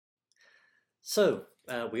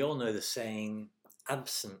We all know the saying,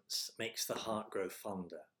 absence makes the heart grow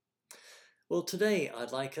fonder. Well, today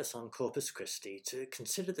I'd like us on Corpus Christi to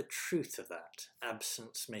consider the truth of that,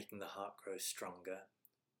 absence making the heart grow stronger,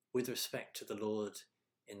 with respect to the Lord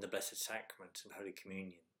in the Blessed Sacrament and Holy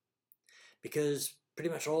Communion. Because pretty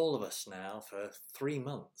much all of us now, for 3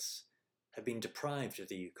 months, have been deprived of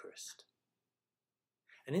the Eucharist.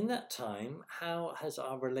 And in that time, how has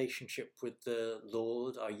our relationship with the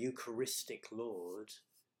Lord, our Eucharistic Lord,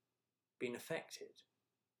 been affected?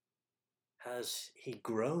 Has he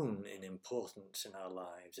grown in importance in our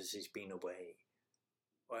lives as he's been away,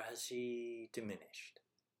 or has he diminished?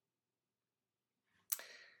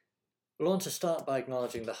 We want to start by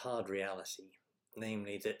acknowledging the hard reality,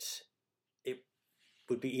 namely that it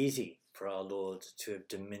would be easy for our Lord to have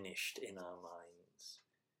diminished in our minds.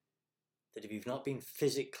 That if you've not been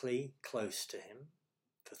physically close to him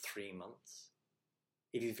for 3 months,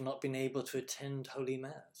 if you've not been able to attend Holy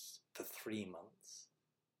Mass for 3 months,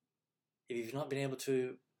 if you've not been able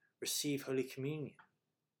to receive Holy Communion,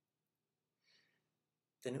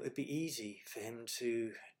 then it would be easy for him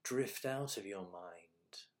to drift out of your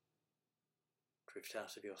mind, drift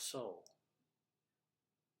out of your soul.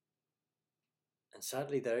 And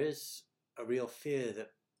sadly, there is a real fear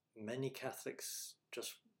that many Catholics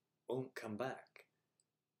just won't come back.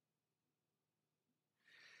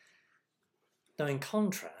 Now, in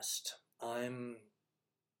contrast, I'm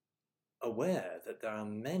aware that there are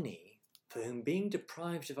many for whom being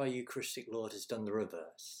deprived of our Eucharistic Lord has done the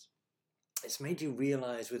reverse. It's made you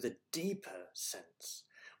realize with a deeper sense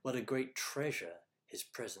what a great treasure his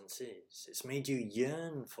presence is. It's made you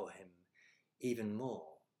yearn for him even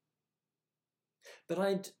more. But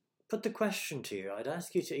I'd put the question to you, I'd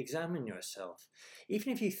ask you to examine yourself.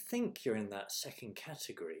 Even if you think you're in that second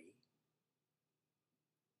category,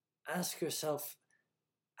 ask yourself,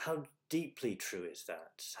 how deeply true is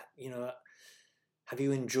that? Have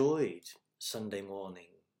you enjoyed Sunday morning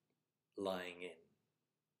lying in?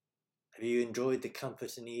 Have you enjoyed the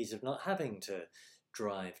comfort and ease of not having to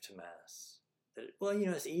drive to Mass?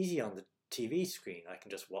 It's easy on the TV screen. I can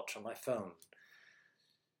just watch on my phone.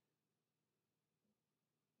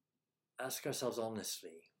 Ask ourselves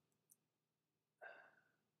honestly.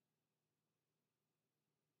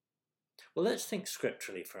 Well, let's think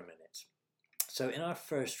scripturally for a minute. So in our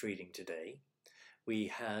first reading today, we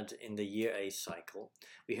had in the Year A cycle,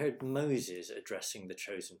 we heard Moses addressing the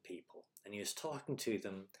chosen people, and he was talking to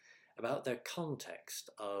them about their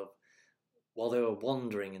context of while they were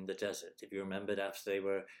wandering in the desert. If you remembered, after they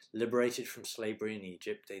were liberated from slavery in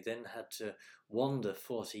Egypt, they then had to wander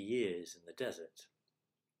 40 years in the desert.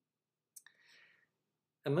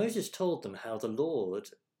 And Moses told them how the Lord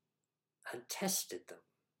had tested them,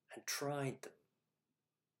 had tried them.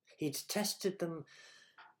 He'd tested them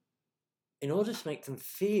in order to make them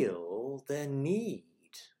feel their need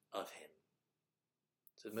of him.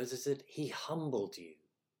 So Moses said, he humbled you.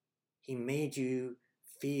 He made you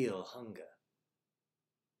feel hunger.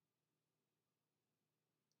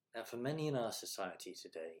 Now, for many in our society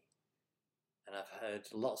today, and I've heard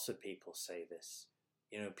lots of people say this,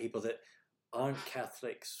 people that aren't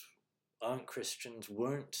Catholics, aren't Christians,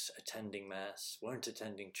 weren't attending Mass, weren't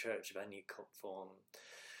attending church of any form,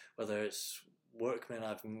 whether it's workmen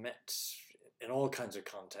I've met in all kinds of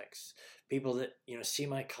contexts, people that, see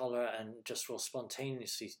my collar and just will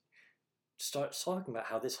spontaneously start talking about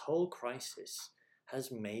how this whole crisis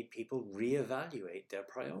has made people reevaluate their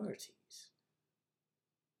priorities.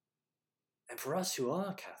 And for us who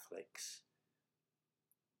are Catholics,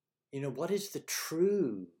 what is the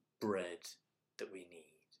true bread that we need?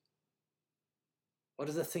 What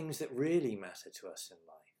are the things that really matter to us in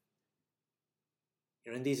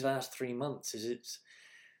life? In these last 3 months, is it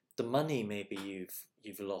the money maybe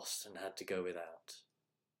you've lost and had to go without?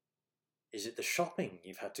 Is it the shopping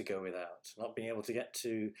you've had to go without, not being able to get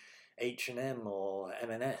to H&M or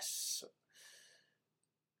M&S?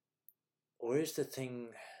 Or is the thing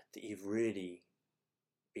that you've really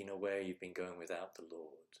been aware you've been going without the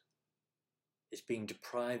Lord? Is being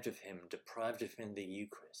deprived of him in the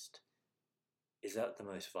Eucharist? Is that the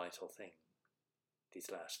most vital thing these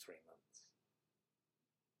last 3 months?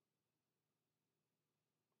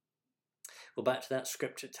 Well, back to that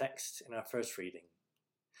scripture text in our first reading.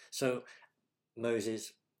 So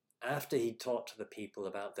Moses, after he taught to the people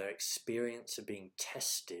about their experience of being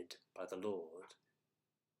tested by the Lord,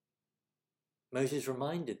 Moses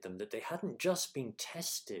reminded them that they hadn't just been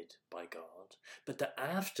tested by God, but that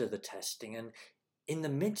after the testing and in the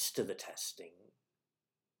midst of the testing,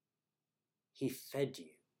 he fed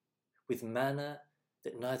you with manna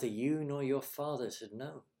that neither you nor your fathers had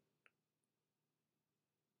known.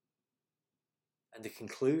 And the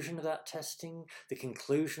conclusion of that testing, the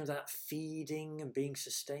conclusion of that feeding and being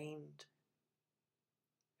sustained,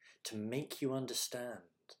 to make you understand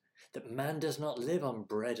that man does not live on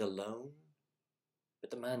bread alone,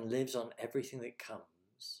 but the man lives on everything that comes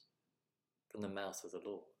from the mouth of the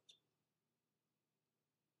Lord.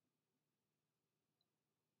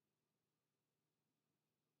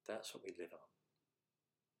 That's what we live on.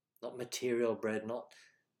 Not material bread, not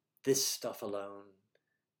this stuff alone,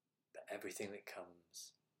 but everything that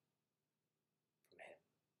comes from him.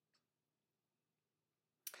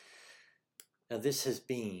 Now this has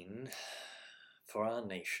been, for our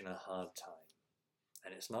nation, a hard time,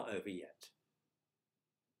 and it's not over yet.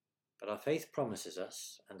 But our faith promises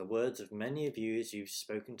us, and the words of many of you as you've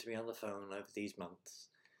spoken to me on the phone over these months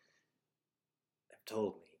have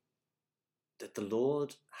told me that the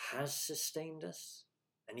Lord has sustained us,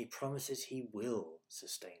 and he promises he will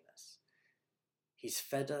sustain us. He's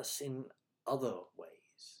fed us in other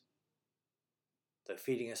ways, though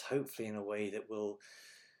feeding us hopefully in a way that will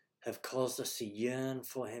have caused us to yearn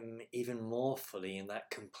for him even more fully in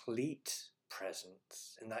that complete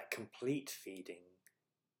presence, in that complete feeding,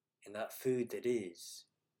 in that food that is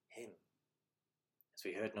him. As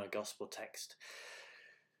we heard in our gospel text,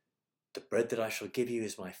 the bread that I shall give you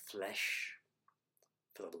is my flesh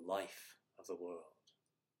for the life of the world.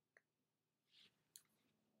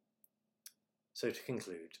 So to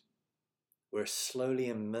conclude, we're slowly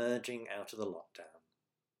emerging out of the lockdown.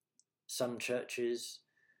 Some churches,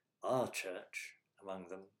 our church among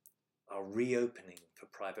them, are reopening for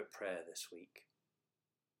private prayer this week,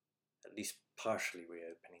 at least partially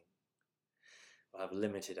reopening. We'll have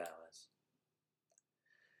limited hours.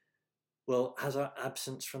 Well, has our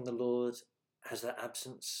absence from the Lord, has that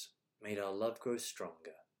absence made our love grow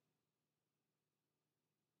stronger?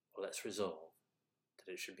 Well, let's resolve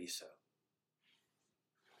that it should be so.